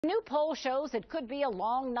A new poll shows it could be a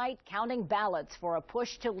long night counting ballots for a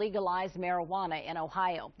push to legalize marijuana in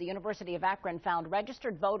Ohio. The University of Akron found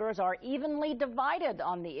registered voters are evenly divided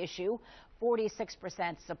on the issue.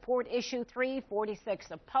 46% support issue 3, 46%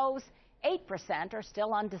 oppose, 8% are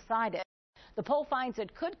still undecided. The poll finds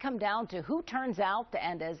it could come down to who turns out,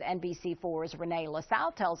 and as NBC4's Renee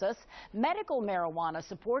LaSalle tells us, medical marijuana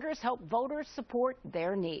supporters hope voters support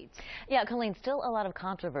their needs. Yeah, Colleen, still a lot of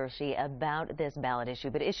controversy about this ballot issue,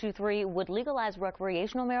 but issue 3 would legalize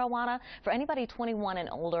recreational marijuana for anybody 21 and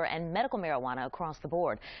older and medical marijuana across the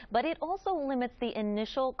board. But it also limits the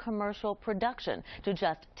initial commercial production to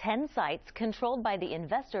just 10 sites controlled by the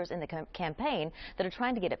investors in the campaign that are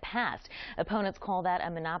trying to get it passed. Opponents call that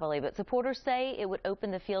a monopoly, but supporters say it would open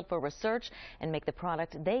the field for research and make the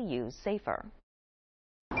product they use safer.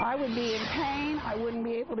 I would be in pain, I wouldn't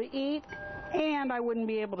be able to eat, and I wouldn't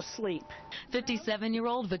be able to sleep.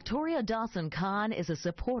 57-year-old Victoria Dawson-Kahn is a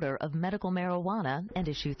supporter of medical marijuana and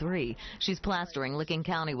issue 3. She's plastering Licking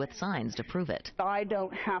County with signs to prove it. I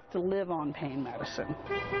don't have to live on pain medicine.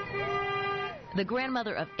 The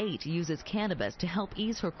grandmother of 8 uses cannabis to help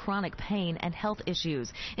ease her chronic pain and health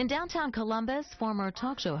issues. In downtown Columbus, former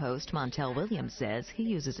talk show host Montel Williams says he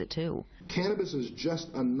uses it too. Cannabis is just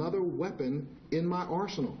another weapon in my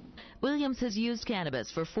arsenal. Williams has used cannabis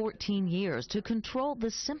for 14 years to control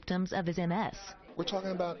the symptoms of his MS. We're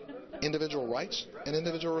talking about individual rights and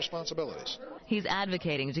individual responsibilities. He's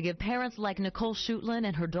advocating to give parents like Nicole Schutlin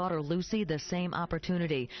and her daughter Lucy the same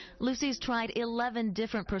opportunity. Lucy's tried 11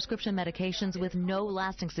 different prescription medications with no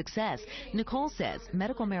lasting success. Nicole says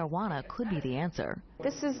medical marijuana could be the answer.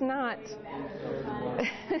 This is not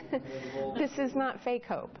fake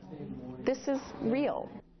hope. This is real.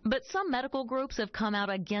 But some medical groups have come out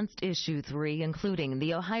against issue 3, including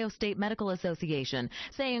the Ohio State Medical Association,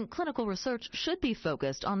 saying clinical research should be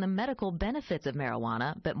focused on the medical benefits of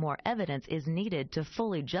marijuana, but more evidence is needed to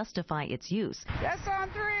fully justify its use. Yes on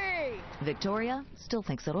 3! Victoria still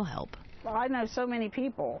thinks it'll help. Well, I know so many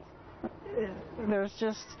people.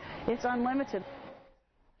 It's unlimited.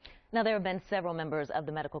 Now, there have been several members of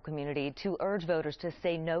the medical community to urge voters to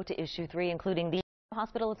say no to issue 3, including the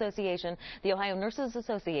Hospital Association, the Ohio Nurses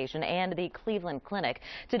Association, and the Cleveland Clinic.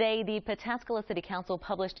 Today, the Pataskala City Council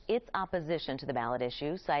published its opposition to the ballot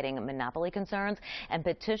issue, citing monopoly concerns and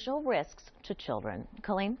potential risks to children.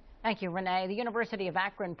 Colleen? Thank you, Renee. The University of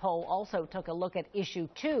Akron poll also took a look at issue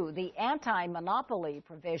 2, the anti-monopoly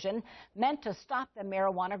provision meant to stop the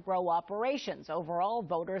marijuana grow operations. Overall,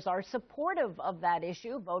 voters are supportive of that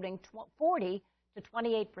issue, voting 40 to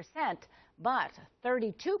 28%, but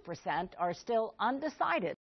 32% are still undecided.